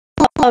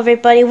Hello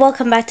everybody,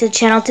 welcome back to the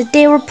channel.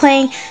 Today we're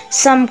playing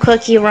some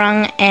Cookie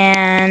Run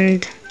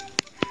and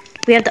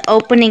we have the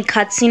opening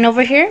cutscene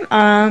over here.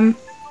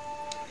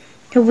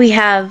 Here we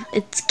have,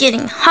 it's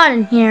getting hot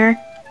in here.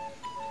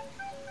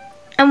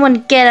 I want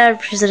to get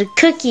out because the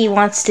cookie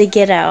wants to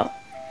get out.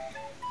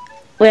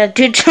 We have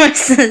two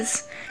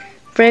choices.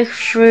 Break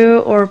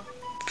through or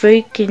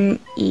break and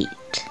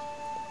eat.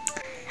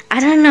 I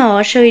don't know,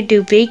 what should we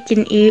do? Bake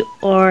and eat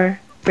or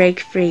break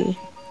free?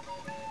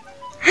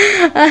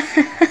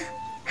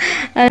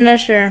 I'm not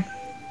sure.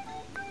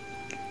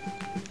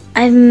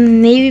 I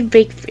maybe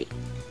break free.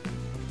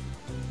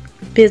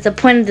 Because the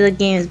point of the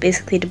game is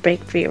basically to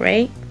break free,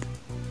 right?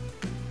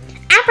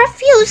 I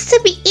refuse to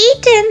be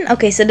eaten!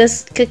 Okay, so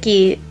this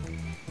cookie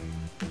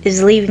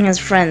is leaving his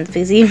friends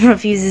because he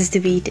refuses to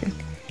be eaten.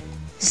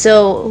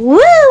 So, woo!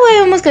 I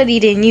almost got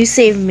eaten. You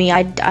saved me.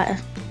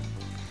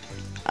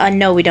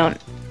 No, we don't.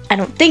 I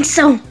don't think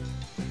so.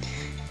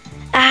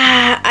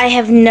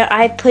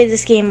 I played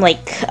this game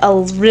like a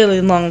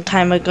really long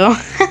time ago.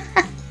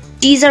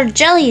 These are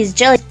jellies.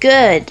 Jellies,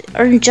 good.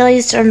 Earn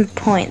jellies to earn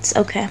points.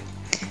 Okay.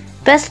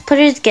 Best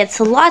players gets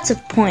lots of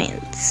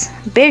points.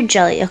 Bear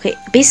jelly. Okay.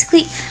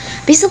 Basically,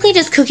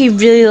 this cookie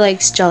really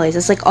likes jellies.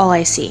 That's like all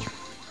I see.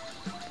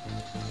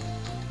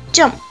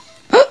 Jump.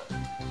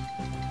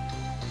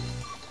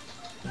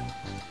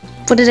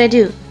 What did I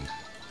do?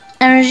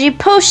 Energy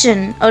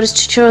potion. Oh, this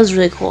tutorial is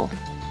really cool.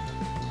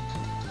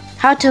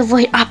 How to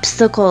avoid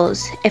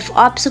obstacles. If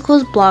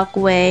obstacles block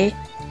way,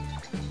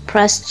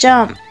 press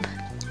jump.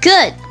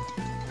 Good.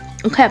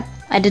 Okay,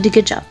 I did a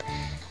good job.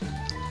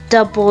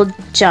 Double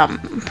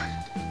jump.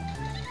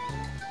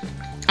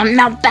 I'm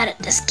not bad at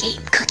this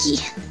game, Cookie.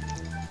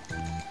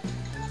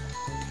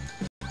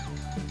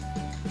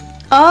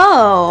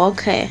 Oh,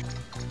 okay.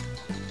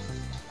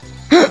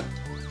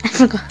 I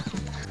forgot.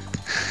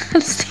 How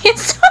to stand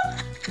still.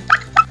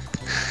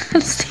 How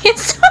to stand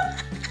still.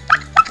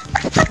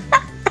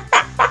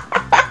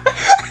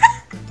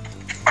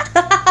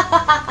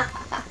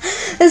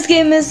 This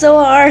game is so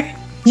hard.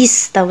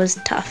 Yes, that was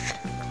tough.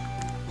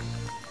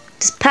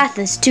 This path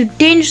is too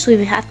dangerous.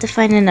 We have to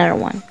find another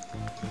one.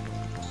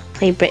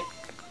 Play break.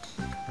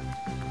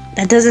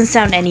 That doesn't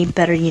sound any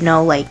better, you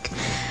know, like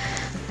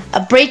a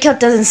breakout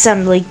doesn't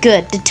sound really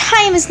good. The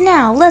time is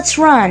now. Let's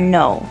run.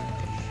 No,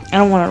 I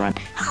don't want to run.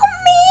 Help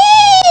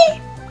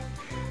me!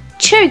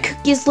 Cherry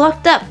cookie is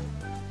locked up.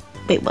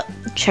 Wait, what?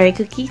 Cherry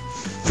cookie?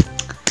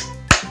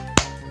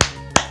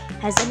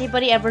 Has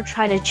anybody ever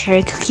tried a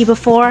cherry cookie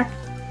before?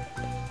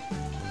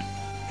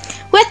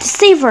 We have to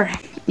save her.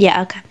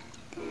 Yeah, okay.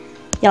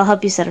 Yeah, I'll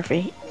help you set her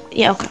free.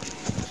 Yeah, okay.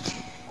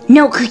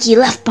 No cookie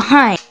left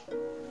behind.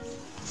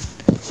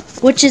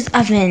 Witch's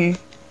oven.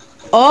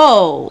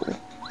 Oh.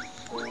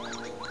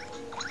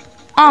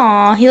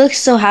 Aw, he looks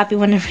so happy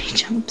whenever he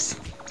jumps.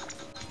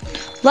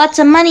 Lots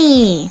of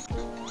money.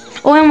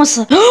 Oh, I almost.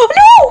 Oh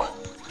no!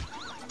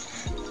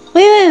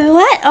 Wait,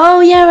 what? Oh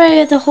yeah, right. I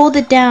have to hold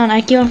it down.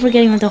 I keep on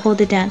forgetting how to hold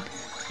it down.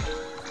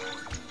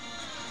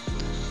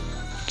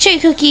 Cherry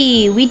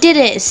cookie, we did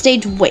it.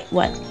 Stage, wait,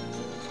 what?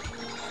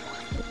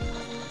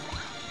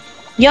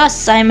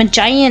 Yes, I'm a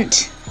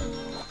giant.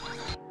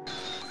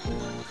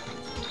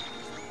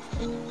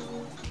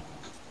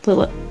 Wait,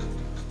 what?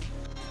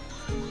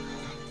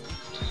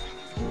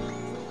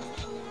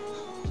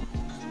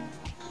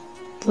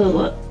 Wait,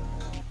 what?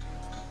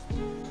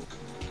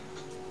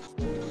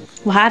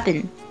 What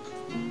happened?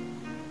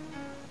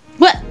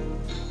 What?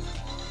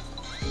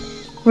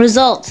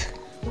 Result.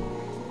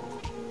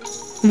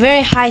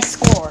 Very high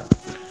score.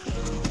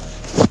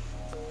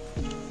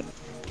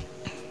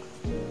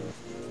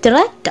 Did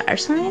I die or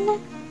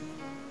something?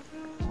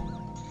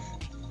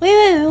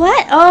 Wait,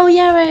 what? Oh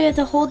yeah, right, I have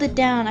to hold it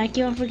down. I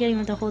keep on forgetting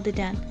how to hold it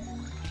down.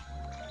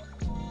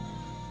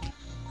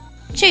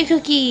 Cherry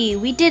cookie,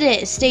 we did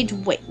it. Stage,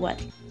 wait,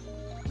 what?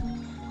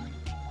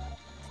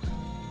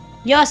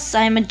 Yes,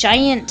 I'm a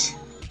giant.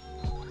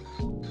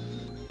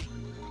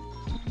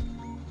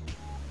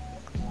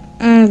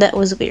 That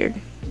was weird.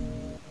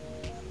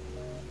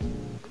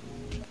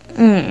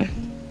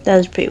 That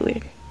was pretty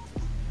weird.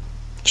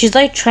 She's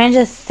like trying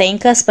to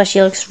thank us, but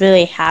she looks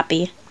really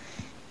happy.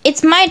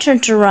 It's my turn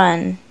to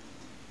run.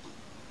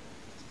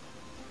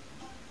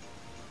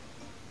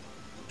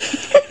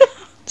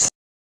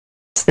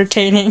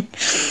 Entertaining.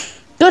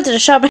 Go to the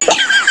shop.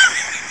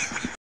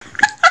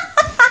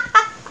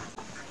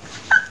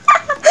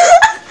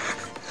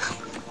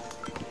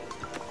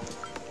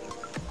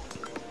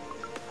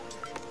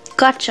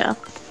 Gotcha.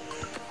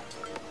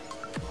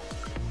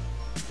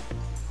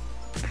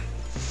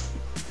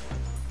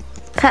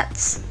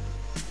 Pets.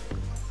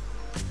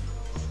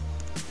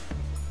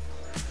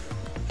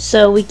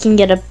 So we can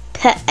get a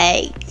pet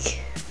egg.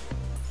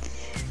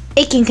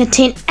 It can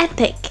contain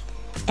epic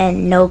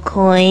and no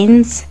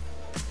coins.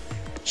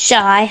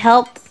 Shall I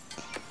help?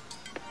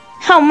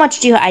 How much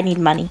do I need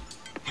money?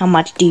 How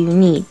much do you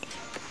need?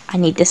 I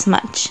need this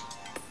much.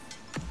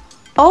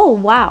 Oh,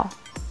 wow.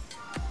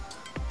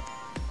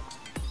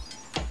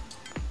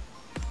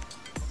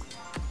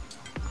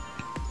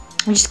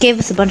 It just gave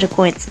us a bunch of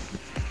coins.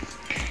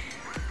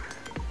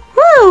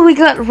 Oh, we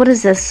got, what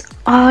is this?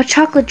 Oh,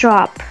 chocolate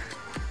drop.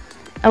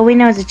 Oh, wait,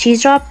 no, it's a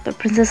cheese drop, a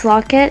princess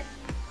locket.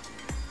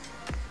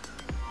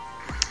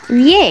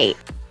 Yay.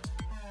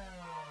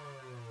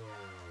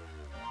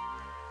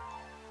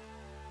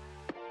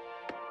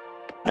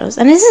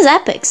 And this is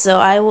epic, so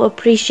I will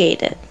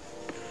appreciate it.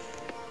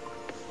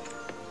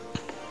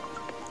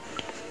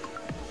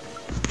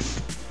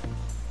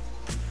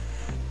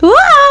 Whoa,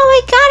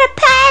 I got a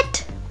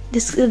pet!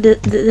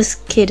 This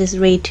kid is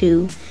way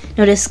too...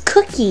 No, this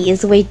cookie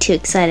is way too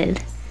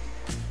excited.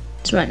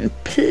 Let's run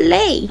and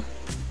play.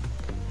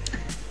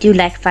 Do you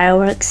like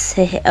fireworks?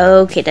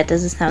 Okay, that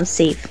doesn't sound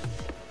safe.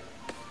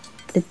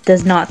 It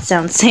does not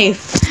sound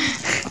safe.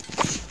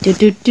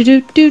 do.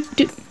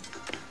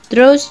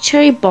 Throws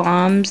cherry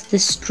bombs,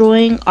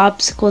 destroying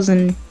obstacles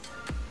and...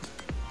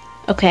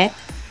 Okay.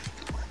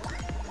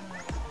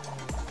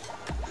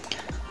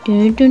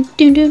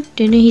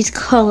 He's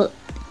called...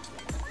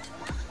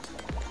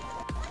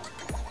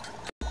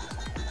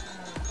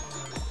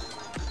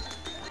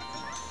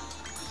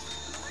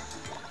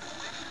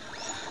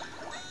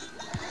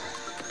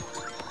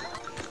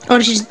 Oh,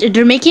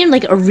 they're making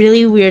like a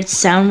really weird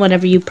sound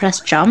whenever you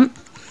press jump.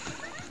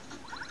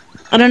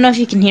 I don't know if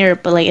you can hear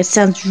it, but like it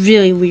sounds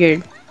really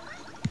weird.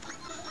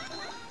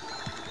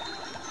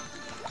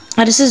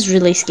 Oh, this is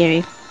really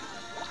scary.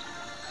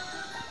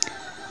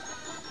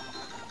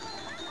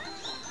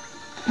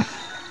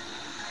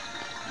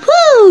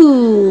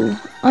 Woo!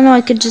 Oh no, I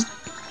could just...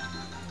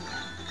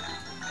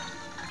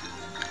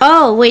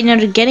 Oh, wait, no,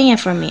 they're getting it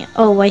from me.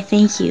 Oh, why,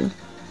 thank you.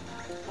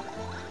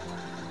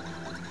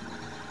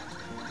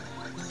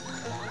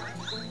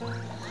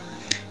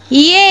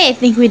 Yay, I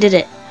think we did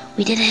it.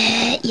 We did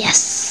it,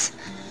 yes.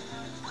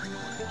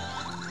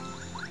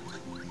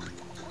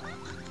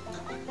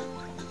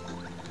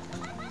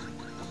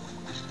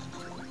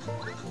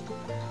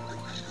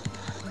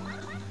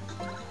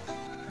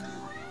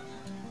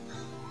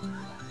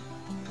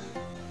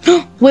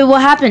 Wait,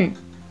 what happened?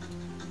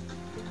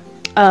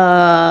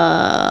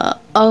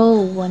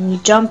 Oh, when you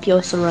jump, you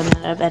also run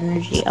out of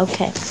energy.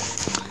 Okay.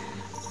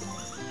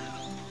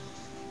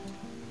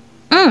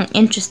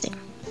 Interesting.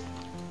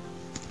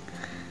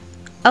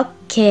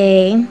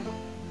 Okay.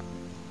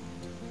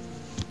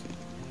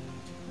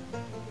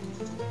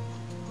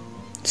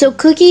 So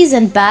cookies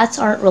and bats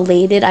aren't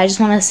related. I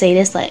just want to say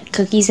this, like,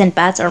 cookies and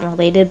bats aren't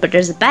related, but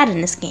there's a bat in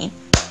this game.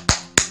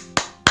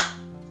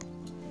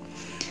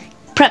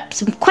 Prep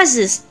some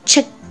quizzes.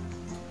 Check.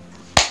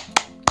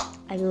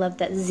 I love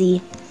that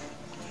Z.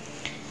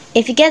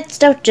 If you get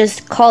stuck,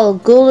 just call a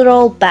good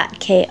old bat.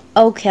 Okay,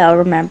 I'll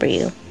remember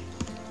you.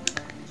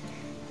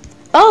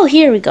 Oh,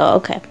 here we go.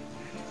 Okay.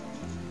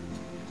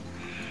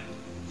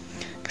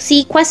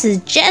 See, quests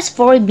is just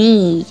for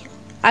me.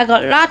 I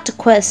got lots of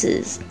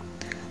quests.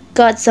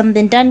 Got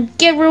something done,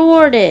 get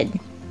rewarded.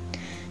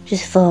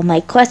 Just follow my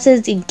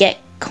quests and get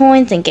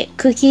coins and get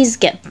cookies,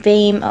 get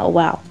fame. Oh,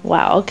 wow.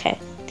 Wow, okay.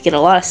 Get a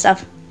lot of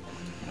stuff.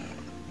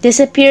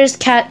 Disappears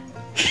cat.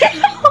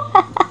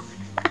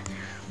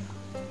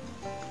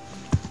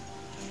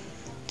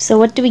 So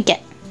what do we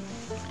get?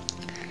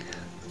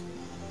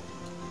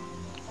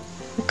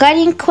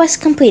 Guardian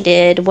quest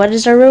completed. What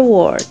is our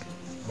reward?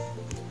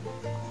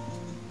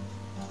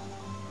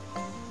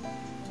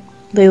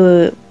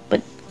 Wait.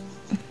 But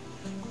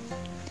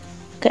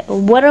okay,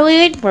 what are we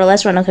waiting for?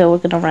 Let's run. Okay, we're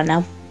gonna run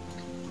now.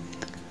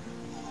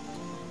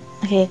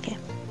 Okay.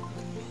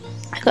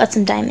 I got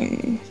some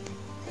diamonds.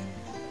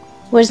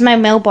 Where's my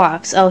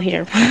mailbox? Oh,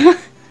 here.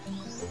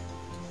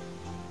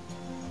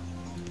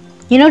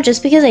 You know,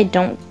 just because I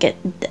don't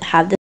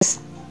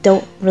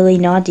don't really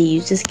know how to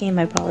use this game,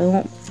 I probably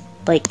won't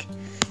like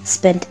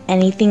spend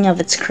anything of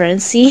its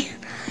currency.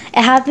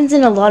 It happens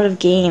in a lot of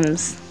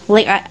games.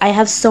 Like I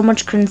have so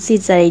much currency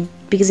that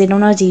because I don't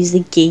know how to use the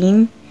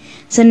game.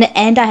 So in the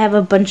end, I have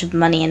a bunch of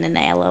money, and then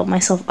I allow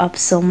myself up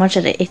so much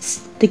that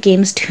the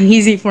game's too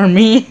easy for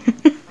me.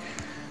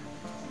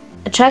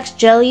 Attracts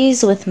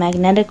jellies with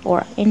magnetic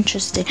aura.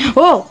 Interesting.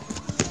 Whoa!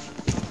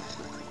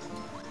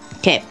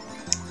 Okay.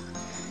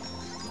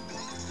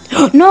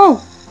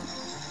 No!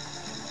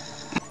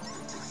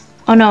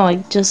 Oh no, I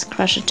just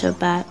crushed it to a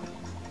bat.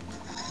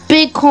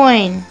 Big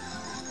coin!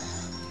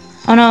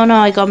 Oh no,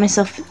 I got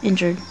myself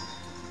injured.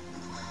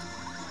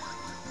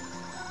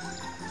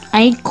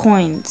 I need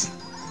coins.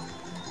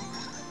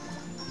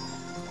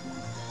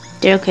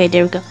 Okay,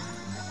 there we go.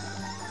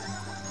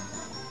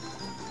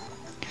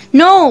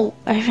 No!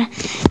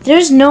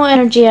 There's no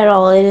energy at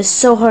all. It is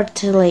so hard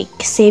to like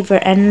save your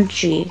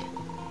energy.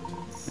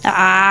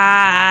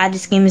 Ah,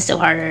 this game is so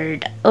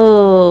hard.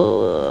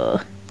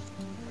 Oh.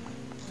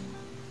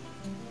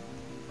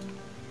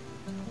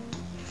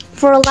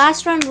 For our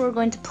last round, we're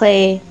going to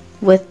play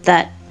with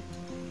that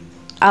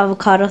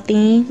avocado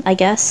thingy, I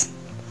guess.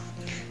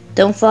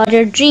 Don't follow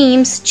your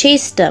dreams,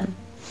 chase them.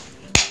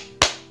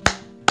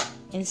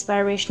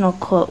 Inspirational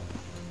quote.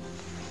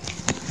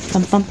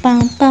 Bum bum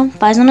bum bum.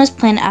 Buys on his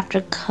plane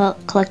after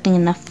collecting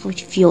enough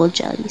fuel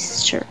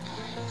jellies. Sure.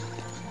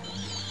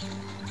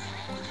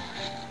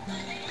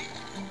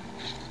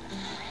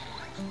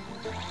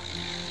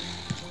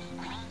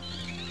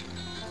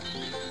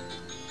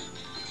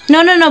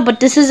 No, but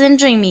this is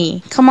injuring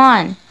me. Come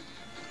on.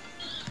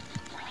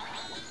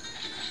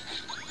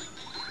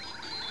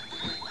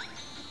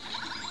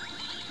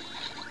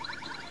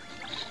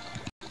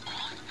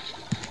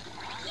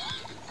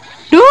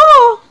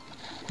 No!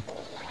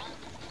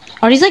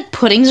 Are these like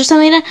puddings or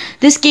something like that?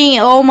 This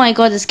game, oh my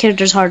god, this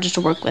character's harder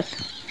to work with.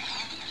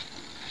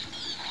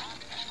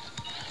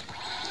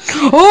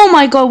 Oh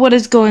my god, what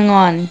is going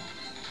on?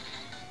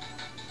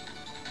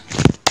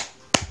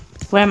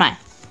 Where am I?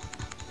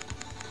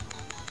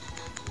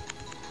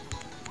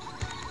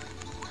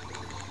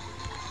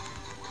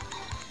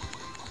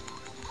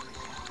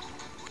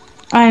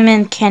 I'm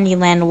in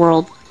Candyland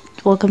World.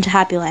 Welcome to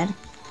Happyland.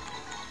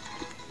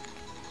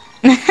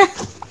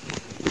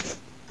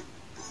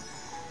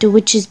 The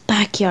witch's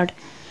backyard.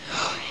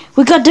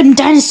 We got them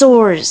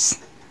dinosaurs.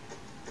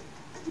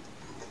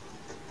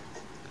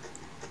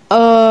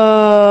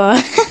 Woo!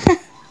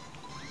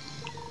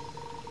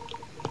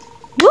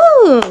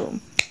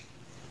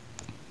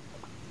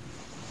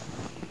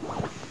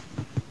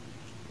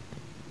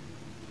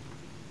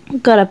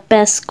 Got a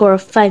best score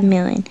of 5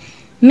 million.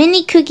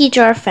 Mini cookie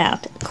jar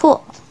found.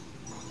 Cool.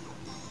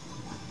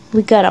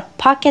 We got a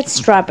pocket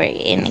strawberry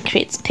and it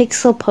creates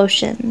pixel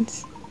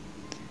potions.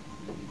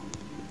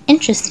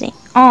 Interesting.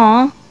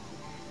 Aw.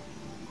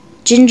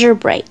 Ginger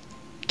Bright.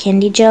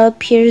 Candy gel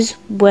appears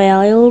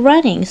while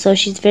running. So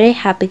she's very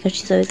happy because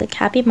she's always like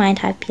happy mind,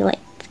 happy life.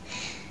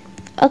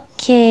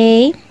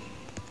 Okay.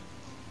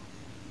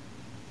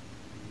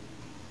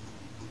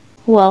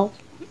 Well,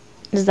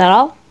 is that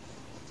all?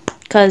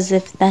 Because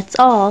if that's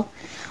all,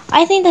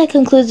 I think that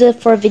concludes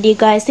it for our video,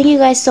 guys. Thank you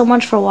guys so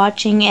much for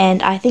watching,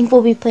 and I think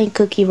we'll be playing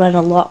Cookie Run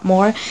a lot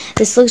more.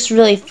 This looks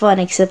really fun,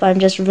 except I'm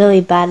just really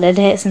bad at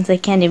it since I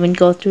can't even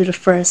go through the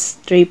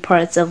first 3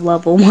 parts of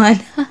level 1.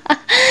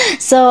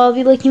 So I'll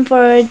be looking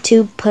forward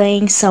to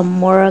playing some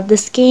more of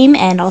this game,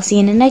 and I'll see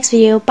you in the next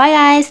video. Bye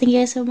guys! Thank you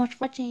guys so much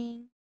for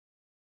watching.